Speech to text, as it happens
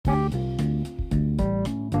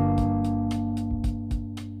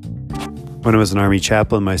When I was an Army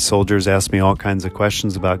chaplain, my soldiers asked me all kinds of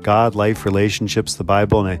questions about God, life, relationships, the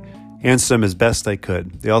Bible, and I answered them as best I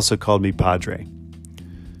could. They also called me Padre.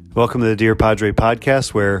 Welcome to the Dear Padre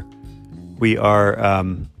podcast, where we are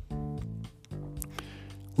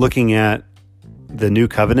looking at the New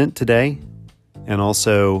Covenant today and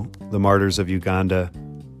also the martyrs of Uganda.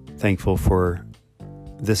 Thankful for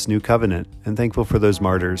this new covenant and thankful for those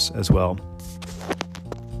martyrs as well.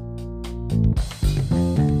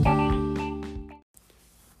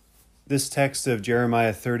 This text of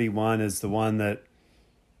Jeremiah 31 is the one that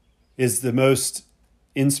is the most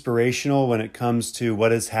inspirational when it comes to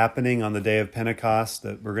what is happening on the day of Pentecost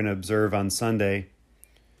that we're going to observe on Sunday,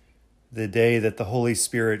 the day that the Holy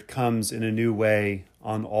Spirit comes in a new way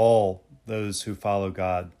on all those who follow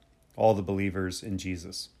God, all the believers in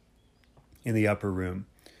Jesus, in the upper room.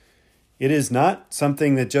 It is not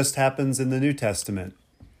something that just happens in the New Testament.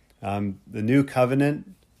 The New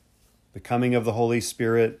Covenant, the coming of the Holy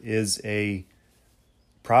Spirit, is a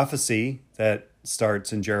prophecy that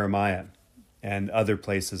starts in Jeremiah and other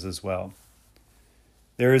places as well.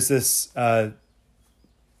 There is this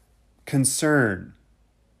concern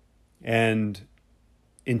and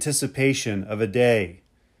anticipation of a day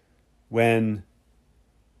when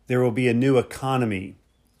there will be a new economy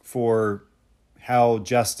for how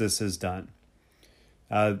justice is done.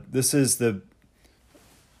 This is the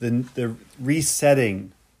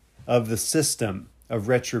resetting of the system of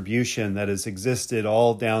retribution that has existed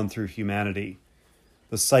all down through humanity.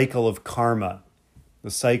 The cycle of karma,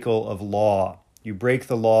 the cycle of law. You break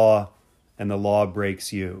the law and the law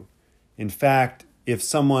breaks you. In fact, if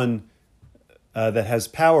someone that has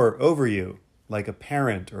power over you, like a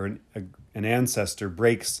parent or an ancestor,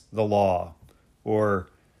 breaks the law or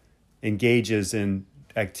engages in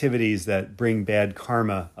activities that bring bad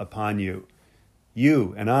karma upon you,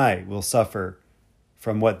 you and I will suffer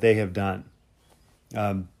from what they have done.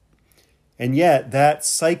 And yet that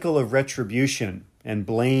cycle of retribution and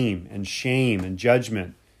blame and shame and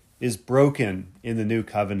judgment is broken in the new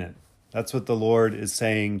covenant. That's what the Lord is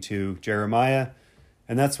saying to Jeremiah,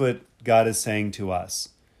 and that's what God is saying to us.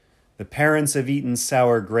 The parents have eaten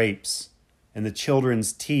sour grapes, and the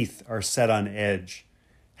children's teeth are set on edge.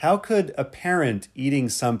 How could a parent eating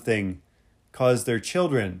something cause their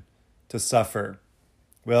children to suffer?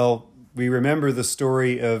 Well, we remember the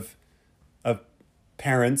story of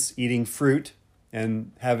parents eating fruit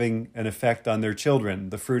and having an effect on their children,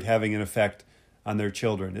 the fruit having an effect on their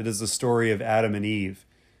children. It is the story of Adam and Eve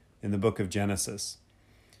in the book of Genesis.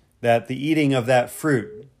 That the eating of that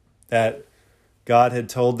fruit, that God had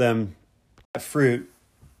told them that fruit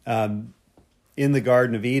in the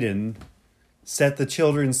Garden of Eden, set the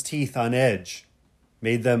children's teeth on edge,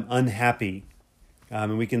 made them unhappy.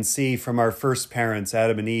 And we can see from our first parents,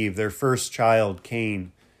 Adam and Eve, their first child,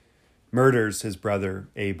 Cain, murders his brother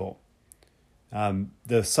Abel.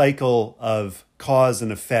 The cycle of cause and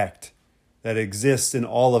effect that exists in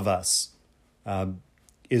all of us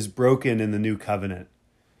is broken in the new covenant.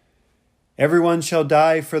 Everyone shall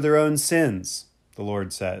die for their own sins, the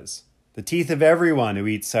Lord says. The teeth of everyone who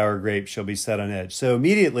eats sour grapes shall be set on edge. So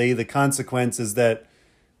immediately the consequence is that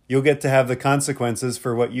you'll get to have the consequences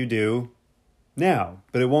for what you do now,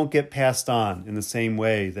 but it won't get passed on in the same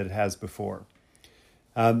way that it has before.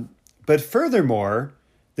 But furthermore,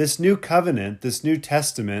 this new covenant, this new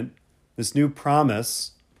testament, this new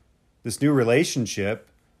promise, this new relationship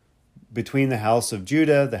between the house of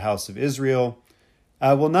Judah, the house of Israel,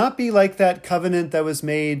 will not be like that covenant that was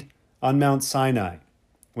made on Mount Sinai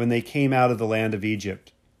when they came out of the land of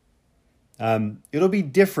Egypt. It'll be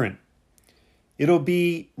different. It'll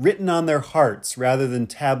be written on their hearts rather than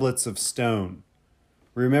tablets of stone.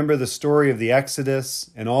 Remember the story of the Exodus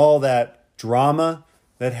and all that drama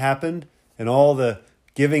that happened and all the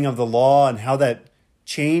giving of the law and how that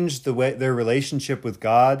changed their relationship with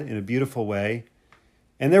God in a beautiful way.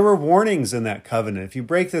 And there were warnings in that covenant. If you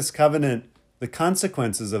break this covenant, the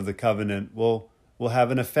consequences of the covenant will have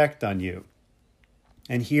an effect on you.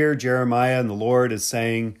 And here Jeremiah and the Lord is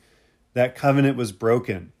saying that covenant was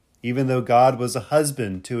broken. Even though God was a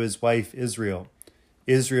husband to his wife Israel,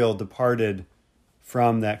 Israel departed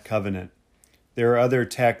from that covenant. There are other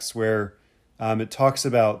texts where it talks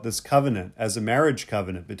about this covenant as a marriage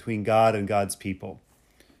covenant between God and God's people.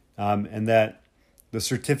 And that the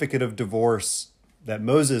certificate of divorce that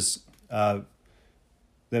Moses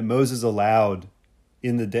allowed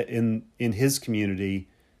in his community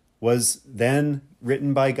was then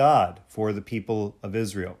written by God for the people of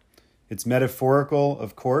Israel. It's metaphorical,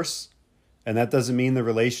 of course, and that doesn't mean the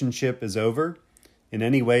relationship is over in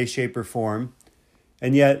any way, shape, or form.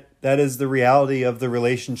 And yet, that is the reality of the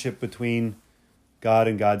relationship between God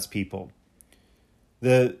and God's people.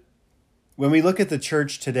 When we look at the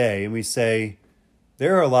church today and we say,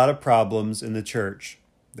 there are a lot of problems in the church.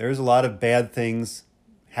 There's a lot of bad things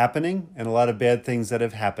happening and a lot of bad things that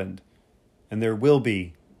have happened. And there will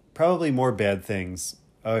be probably more bad things.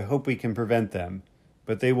 I hope we can prevent them,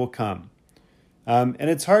 but they will come. And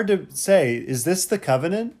it's hard to say, is this the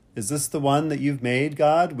covenant? Is this the one that you've made,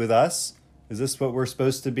 God, with us? Is this what we're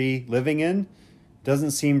supposed to be living in?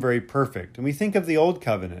 Doesn't seem very perfect. And we think of the old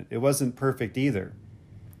covenant. It wasn't perfect either.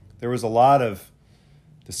 There was a lot of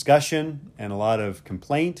discussion and a lot of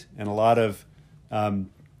complaint and a lot of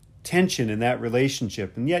tension in that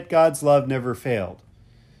relationship. And yet God's love never failed.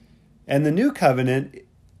 And the new covenant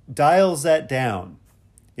dials that down.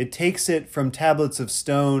 It takes it from tablets of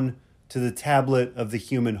stone to the tablet of the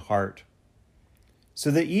human heart,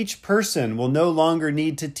 so that each person will no longer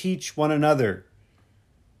need to teach one another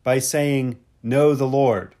by saying, know the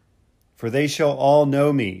Lord, for they shall all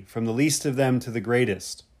know me, from the least of them to the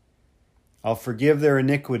greatest. I'll forgive their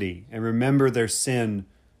iniquity and remember their sin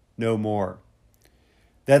no more.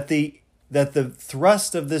 That the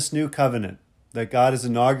thrust of this new covenant that God is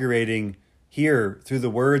inaugurating here through the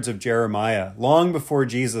words of Jeremiah, long before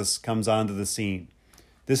Jesus comes onto the scene,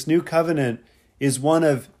 this new covenant is one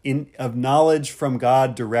of knowledge from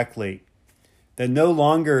God directly, that no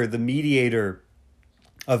longer the mediator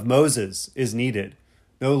of Moses is needed,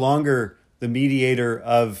 no longer the mediator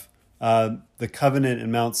of the covenant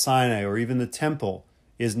in Mount Sinai or even the temple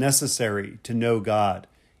is necessary to know God.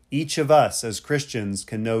 Each of us as Christians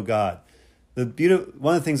can know God. One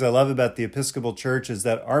of the things I love about the Episcopal Church is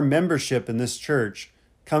that our membership in this church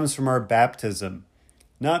comes from our baptism,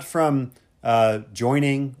 not from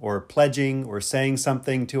joining or pledging or saying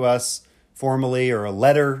something to us formally or a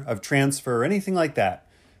letter of transfer or anything like that.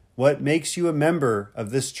 What makes you a member of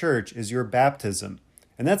this church is your baptism.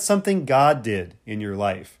 And that's something God did in your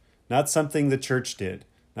life, not something the church did,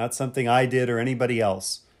 not something I did or anybody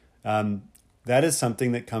else. That is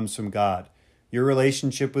something that comes from God. Your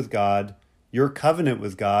relationship with God, your covenant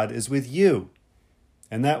with God is with you.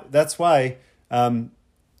 And that's why,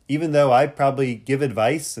 even though I probably give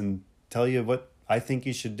advice and tell you what I think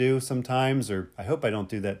you should do sometimes, or I hope I don't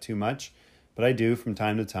do that too much, but I do from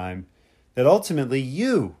time to time, that ultimately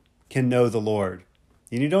you can know the Lord.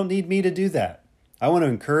 And you don't need me to do that. I want to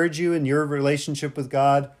encourage you in your relationship with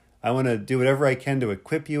God. I want to do whatever I can to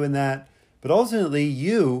equip you in that. But ultimately,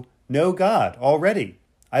 you know God already.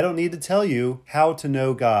 I don't need to tell you how to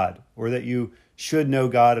know God or that you should know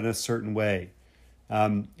God in a certain way.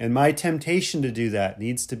 And my temptation to do that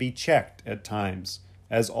needs to be checked at times,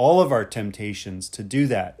 as all of our temptations to do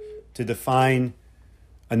that, to define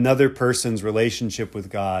another person's relationship with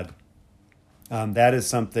God. That is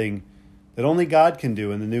something that only God can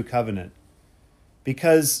do in the new covenant.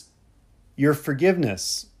 Because your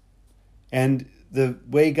forgiveness and the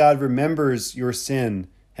way God remembers your sin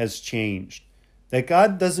has changed. That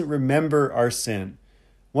God doesn't remember our sin.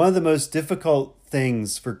 One of the most difficult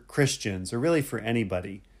things for Christians, or really for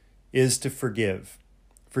anybody, is to forgive.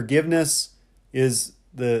 Forgiveness is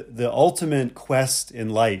the ultimate quest in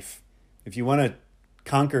life. If you want to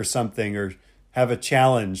conquer something or have a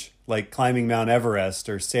challenge like climbing Mount Everest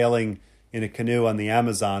or sailing in a canoe on the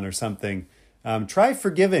Amazon or something, try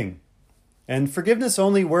forgiving. And forgiveness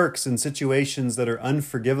only works in situations that are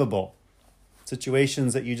unforgivable,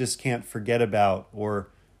 situations that you just can't forget about or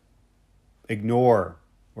ignore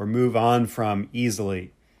or move on from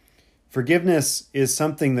easily. Forgiveness is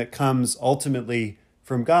something that comes ultimately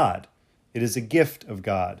from God. It is a gift of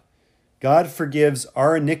God. God forgives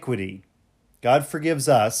our iniquity. God forgives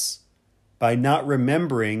us by not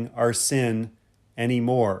remembering our sin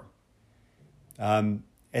anymore.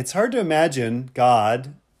 It's hard to imagine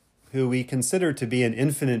God, who we consider to be an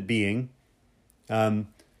infinite being,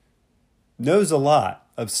 knows a lot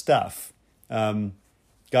of stuff.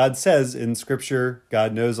 God says in Scripture,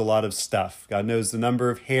 God knows a lot of stuff. God knows the number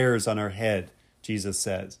of hairs on our head, Jesus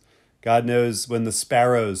says. God knows when the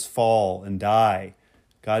sparrows fall and die.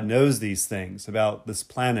 God knows these things about this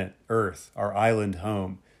planet, Earth, our island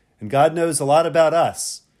home. And God knows a lot about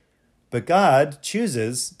us. But God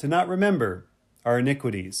chooses to not remember our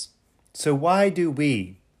iniquities. So why do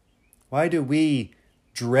we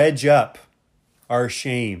dredge up our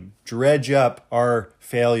shame, dredge up our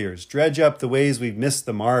failures, dredge up the ways we've missed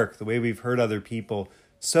the mark, the way we've hurt other people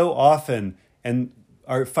so often, and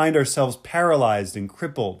find ourselves paralyzed and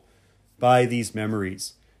crippled by these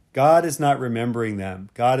memories? God is not remembering them.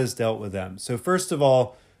 God has dealt with them. So first of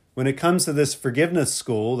all, when it comes to this forgiveness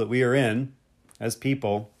school that we are in as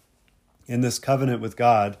people, in this covenant with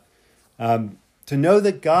God, to know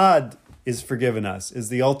that God is forgiven us is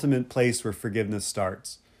the ultimate place where forgiveness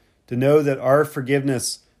starts. to know that our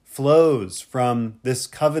forgiveness flows from this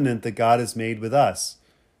covenant that God has made with us.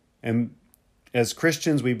 And as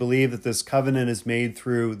Christians, we believe that this covenant is made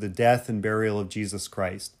through the death and burial of Jesus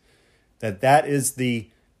Christ, that is the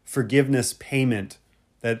forgiveness payment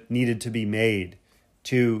that needed to be made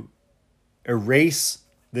to erase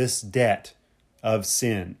this debt of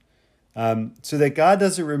sin, so that God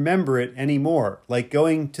doesn't remember it anymore, like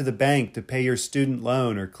going to the bank to pay your student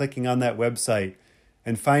loan or clicking on that website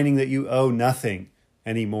and finding that you owe nothing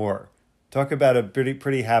anymore. Talk about a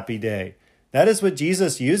pretty happy day. That is what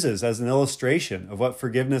Jesus uses as an illustration of what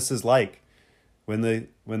forgiveness is like. When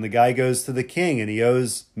the guy goes to the king and he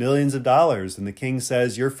owes millions of dollars and the king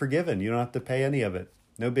says, "You're forgiven. You don't have to pay any of it.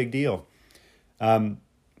 No big deal."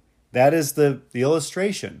 That is the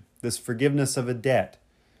illustration, this forgiveness of a debt.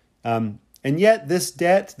 And yet this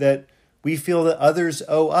debt that we feel that others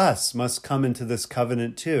owe us must come into this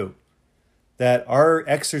covenant too. That our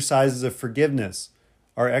exercises of forgiveness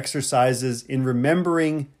are exercises in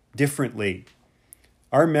remembering differently.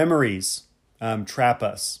 Our memories trap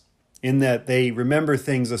us in that they remember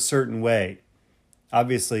things a certain way.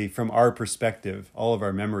 Obviously, from our perspective, all of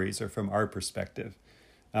our memories are from our perspective.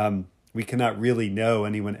 We cannot really know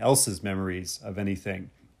anyone else's memories of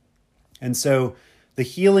anything. And so the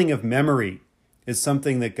healing of memory is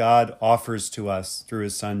something that God offers to us through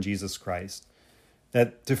his Son, Jesus Christ.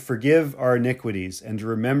 That to forgive our iniquities and to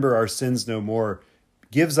remember our sins no more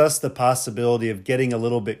gives us the possibility of getting a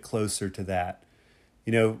little bit closer to that.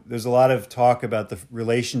 You know, there's a lot of talk about the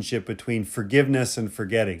relationship between forgiveness and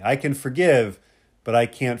forgetting. I can forgive, but I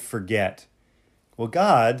can't forget. Well,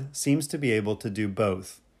 God seems to be able to do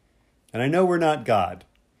both. And I know we're not God.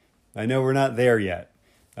 I know we're not there yet.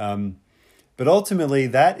 But ultimately,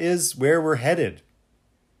 that is where we're headed.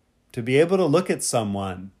 To be able to look at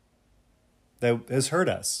someone that has hurt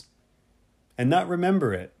us and not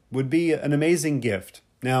remember it would be an amazing gift.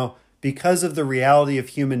 Now, because of the reality of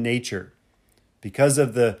human nature, because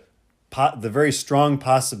of the very strong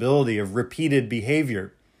possibility of repeated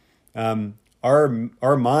behavior,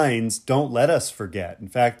 our minds don't let us forget. In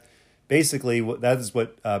fact, basically, that is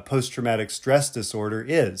what post-traumatic stress disorder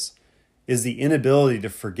is the inability to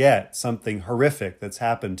forget something horrific that's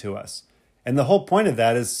happened to us. And the whole point of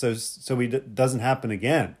that is so it doesn't happen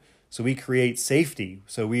again. So we create safety.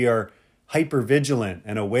 So we are hyper vigilant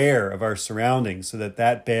and aware of our surroundings so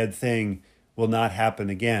that bad thing will not happen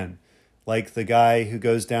again. Like the guy who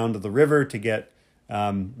goes down to the river to get,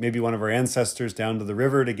 maybe one of our ancestors down to the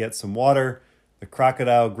river to get some water. The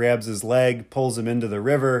crocodile grabs his leg, pulls him into the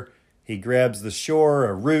river. He grabs the shore,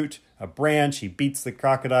 a root, a branch. He beats the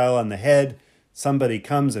crocodile on the head. Somebody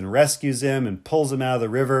comes and rescues him and pulls him out of the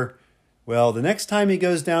river. Well, the next time he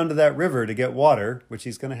goes down to that river to get water, which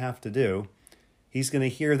he's going to have to do, he's going to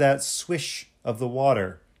hear that swish of the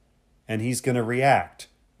water, and he's going to react,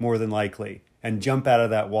 more than likely, and jump out of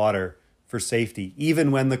that water for safety,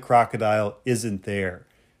 even when the crocodile isn't there.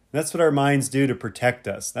 And that's what our minds do to protect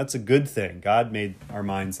us. That's a good thing. God made our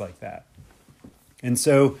minds like that. And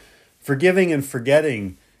so forgiving and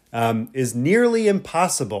forgetting is nearly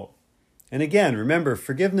impossible. And again, remember,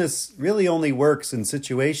 forgiveness really only works in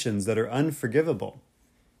situations that are unforgivable.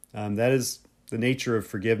 That is the nature of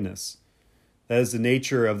forgiveness. That is the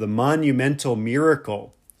nature of the monumental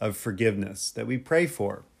miracle of forgiveness that we pray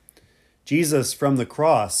for. Jesus from the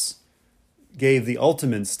cross gave the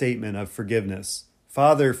ultimate statement of forgiveness.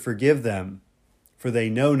 Father, forgive them, for they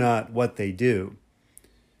know not what they do.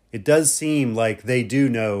 It does seem like they do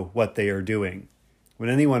know what they are doing. When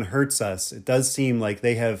anyone hurts us, it does seem like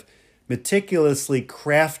they have meticulously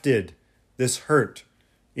crafted this hurt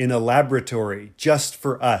in a laboratory just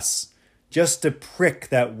for us, just to prick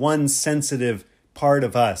that one sensitive part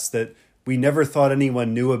of us that we never thought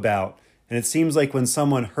anyone knew about. And it seems like when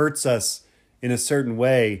someone hurts us in a certain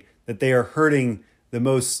way, that they are hurting the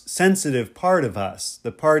most sensitive part of us,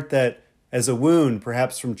 the part that as a wound,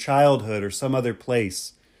 perhaps from childhood or some other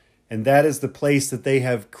place. And that is the place that they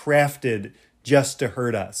have crafted just to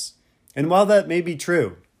hurt us. And while that may be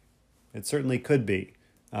true, it certainly could be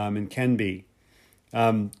and can be.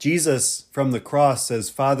 Jesus from the cross says,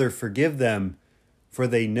 Father, forgive them, for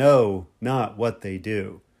they know not what they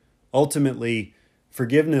do. Ultimately,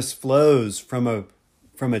 forgiveness flows from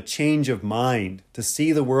a change of mind to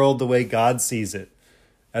see the world the way God sees it,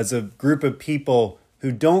 as a group of people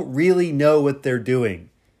who don't really know what they're doing,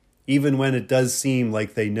 even when it does seem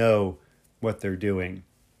like they know what they're doing.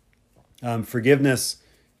 Forgiveness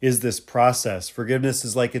is this process. Forgiveness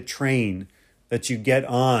is like a train that you get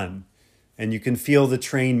on, and you can feel the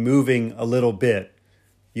train moving a little bit.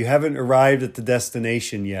 You haven't arrived at the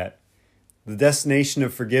destination yet. The destination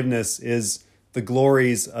of forgiveness is the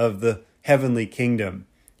glories of the heavenly kingdom.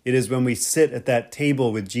 It is when we sit at that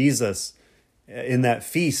table with Jesus in that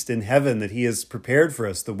feast in heaven that he has prepared for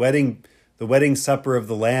us, the wedding supper of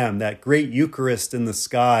the Lamb, that great Eucharist in the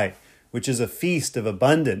sky, which is a feast of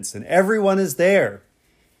abundance, and everyone is there.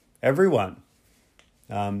 Everyone.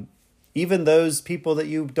 Even those people that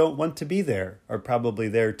you don't want to be there are probably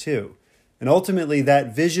there too. And ultimately,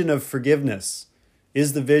 that vision of forgiveness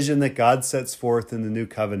is the vision that God sets forth in the new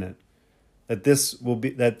covenant. That this will be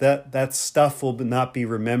that stuff will not be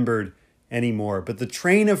remembered anymore. But the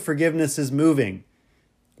train of forgiveness is moving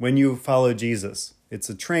when you follow Jesus. It's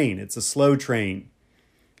a train. It's a slow train.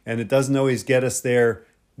 And it doesn't always get us there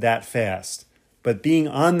that fast. But being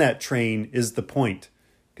on that train is the point,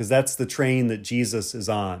 because that's the train that Jesus is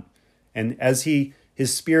on. And as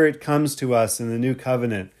his Spirit comes to us in the new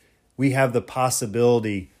covenant, we have the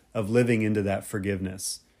possibility of living into that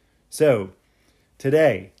forgiveness. So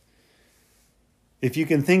today, if you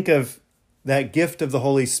can think of that gift of the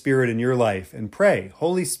Holy Spirit in your life and pray,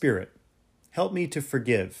 Holy Spirit, help me to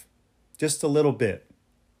forgive just a little bit.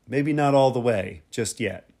 Maybe not all the way just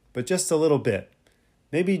yet, but just a little bit.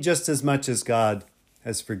 Maybe just as much as God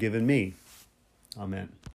has forgiven me. Amen.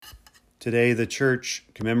 Today, the Church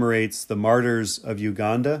commemorates the martyrs of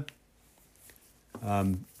Uganda.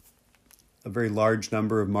 A very large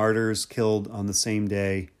number of martyrs killed on the same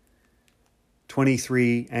day.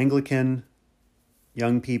 23 Anglican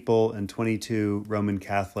young people and 22 Roman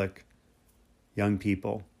Catholic young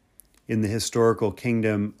people in the historical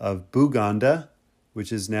kingdom of Buganda,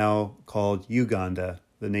 which is now called Uganda,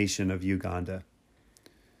 the nation of Uganda.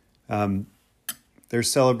 They're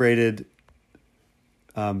celebrated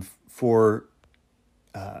for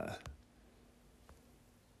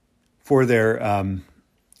their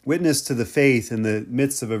witness to the faith in the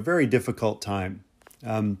midst of a very difficult time.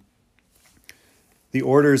 The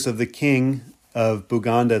orders of the king of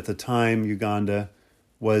Buganda at the time, Uganda,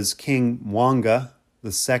 was King Mwanga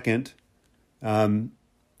II.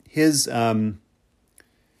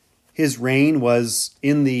 His reign was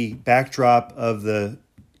in the backdrop of the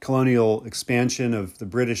colonial expansion of the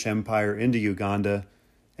British Empire into Uganda,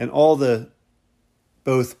 and all the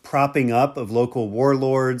both propping up of local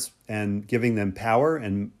warlords and giving them power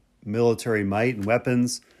and military might and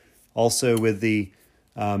weapons, also with the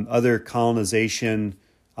other colonization,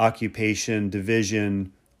 occupation,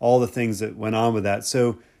 division, all the things that went on with that.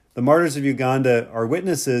 So the martyrs of Uganda are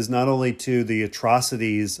witnesses not only to the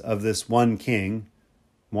atrocities of this one king,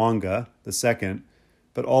 Mwanga II,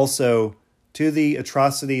 but also to the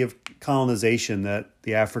atrocity of colonization that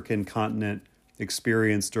the African continent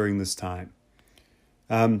experienced during this time.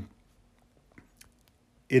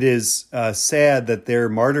 It is sad that their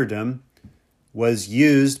martyrdom was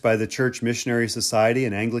used by the Church Missionary Society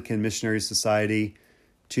and Anglican Missionary Society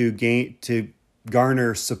to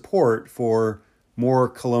garner support for more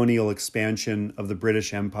colonial expansion of the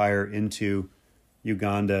British Empire into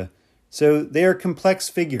Uganda. So they are complex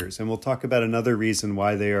figures, and we'll talk about another reason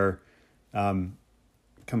why they are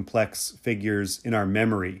complex figures in our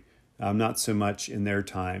memory, not so much in their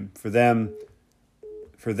time. For them,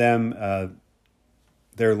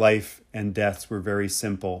 their life and deaths were very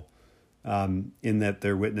simple, in that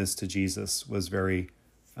their witness to Jesus was very,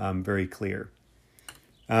 very clear.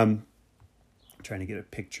 I'm trying to get a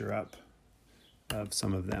picture up of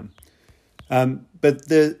some of them. But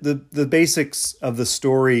the basics of the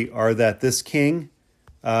story are that this king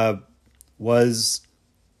was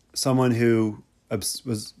someone who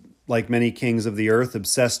was, like many kings of the earth,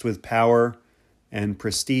 obsessed with power and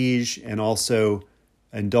prestige, and also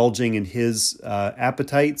indulging in his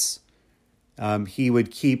appetites. He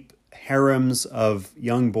would keep harems of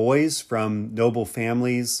young boys from noble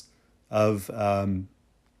families of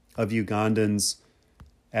Ugandans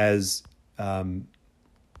as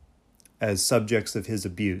subjects of his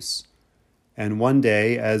abuse. And one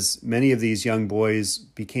day, as many of these young boys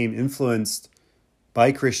became influenced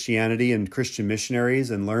by Christianity and Christian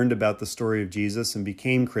missionaries and learned about the story of Jesus and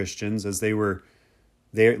became Christians as they were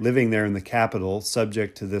there, living there in the capital,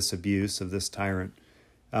 subject to this abuse of this tyrant,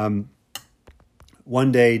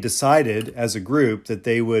 one day decided as a group that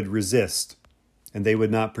they would resist and they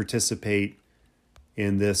would not participate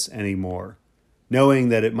in this anymore, knowing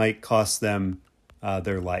that it might cost them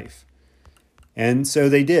their life. And so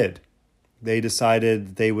they did. They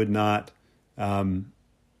decided they would not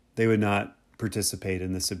participate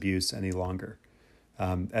in this abuse any longer,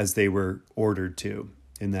 as they were ordered to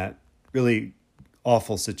in that really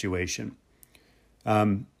awful situation.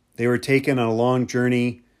 They were taken on a long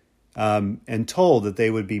journey and told that they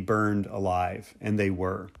would be burned alive, and they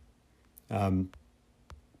were.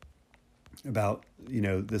 about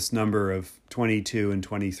this number of 22 and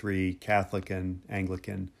 23 Catholic and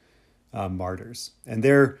Anglican martyrs. And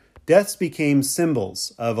their deaths became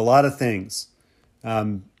symbols of a lot of things.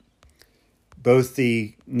 Both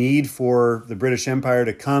the need for the British Empire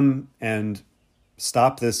to come and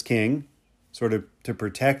stop this king, sort of to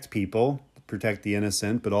protect people, protect the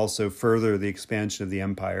innocent, but also further the expansion of the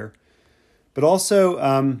empire. But also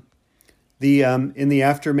in the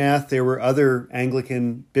aftermath, there were other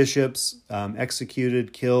Anglican bishops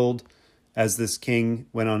executed, killed as this king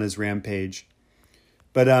went on his rampage.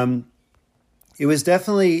 But it was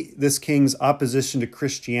definitely this king's opposition to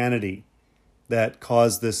Christianity that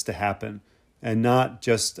caused this to happen, and not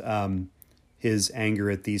just his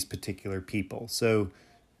anger at these particular people. So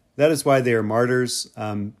that is why they are martyrs,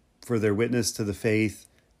 for their witness to the faith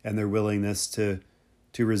and their willingness to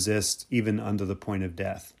resist even unto the point of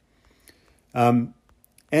death. And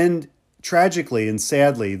tragically and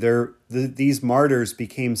sadly, these martyrs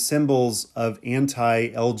became symbols of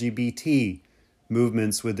anti-LGBT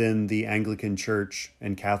movements within the Anglican Church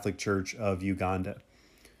and Catholic Church of Uganda.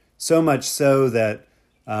 So much so that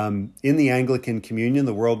in the Anglican Communion,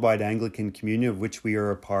 the Worldwide Anglican Communion, of which we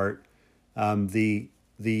are a part, the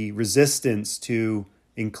resistance to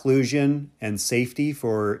inclusion and safety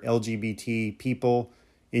for LGBT people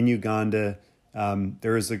in Uganda,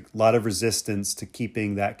 there is a lot of resistance to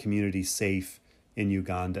keeping that community safe in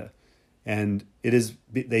Uganda. And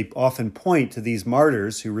they often point to these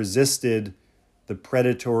martyrs who resisted the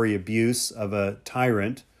predatory abuse of a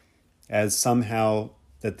tyrant as somehow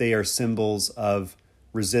that they are symbols of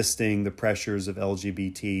resisting the pressures of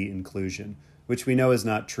LGBT inclusion, which we know is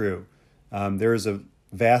not true. There is a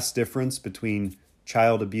vast difference between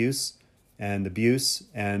child abuse and a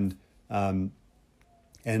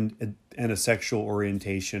sexual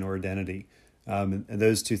orientation or identity. And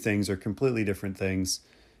those two things are completely different things.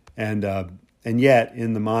 And yet,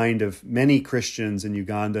 in the mind of many Christians in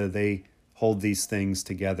Uganda, they hold these things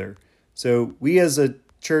together. So we as a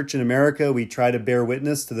church in America, we try to bear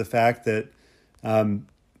witness to the fact that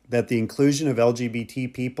that the inclusion of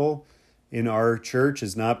LGBT people in our church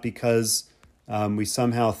is not because we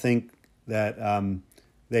somehow think that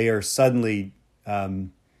they are suddenly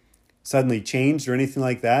changed or anything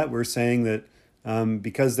like that. We're saying that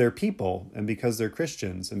because they're people and because they're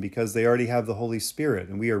Christians and because they already have the Holy Spirit,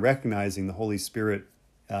 and we are recognizing the Holy Spirit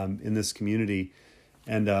in this community,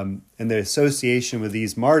 and the association with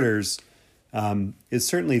these martyrs is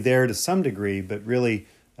certainly there to some degree, but really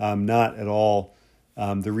not at all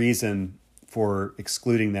the reason for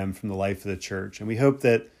excluding them from the life of the church. And we hope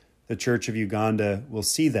that the Church of Uganda will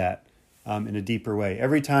see that in a deeper way.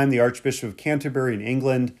 Every time the Archbishop of Canterbury in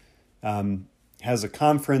England has a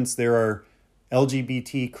conference, there are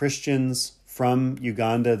LGBT Christians from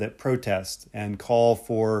Uganda that protest and call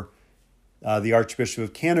for the Archbishop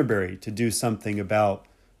of Canterbury to do something about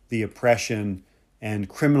the oppression and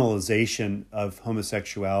criminalization of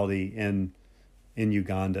homosexuality in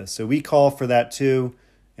Uganda. So we call for that too,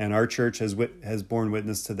 and our church has borne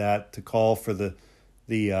witness to that, to call for the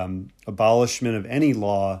abolishment of any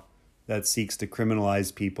law that seeks to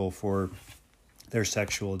criminalize people for their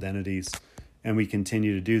sexual identities, and we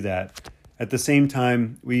continue to do that. At the same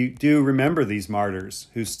time, we do remember these martyrs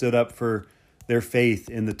who stood up for their faith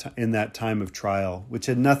in that time of trial, which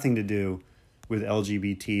had nothing to do with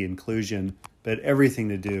LGBT inclusion, but everything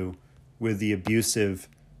to do with the abusive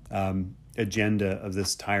agenda of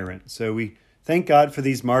this tyrant. So we thank God for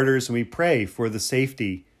these martyrs, and we pray for the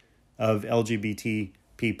safety of LGBT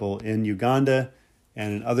people in Uganda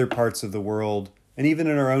and in other parts of the world, and even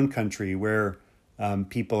in our own country, where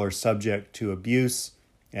people are subject to abuse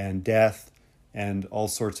and death and all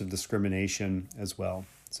sorts of discrimination as well.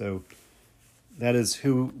 So that is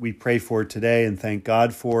who we pray for today and thank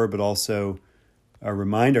God for, but also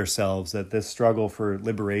remind ourselves that this struggle for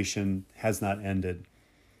liberation has not ended.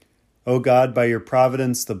 O God, by your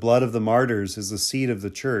providence, the blood of the martyrs is the seed of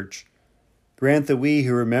the church. Grant that we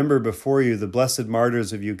who remember before you the blessed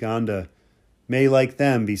martyrs of Uganda may, like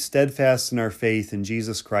them, be steadfast in our faith in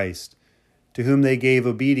Jesus Christ, to whom they gave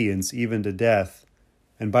obedience even to death,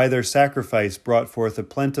 and by their sacrifice brought forth a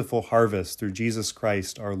plentiful harvest through Jesus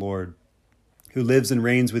Christ our Lord, who lives and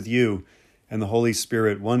reigns with you and the Holy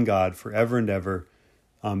Spirit, one God, forever and ever.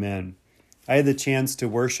 Amen. I had the chance to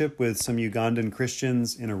worship with some Ugandan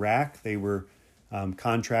Christians in Iraq. They were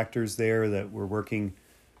contractors there that were working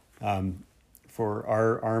for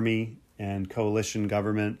our army and coalition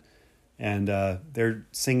government. And their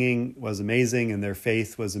singing was amazing and their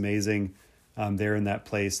faith was amazing there in that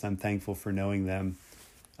place. I'm thankful for knowing them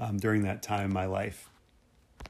during that time in my life.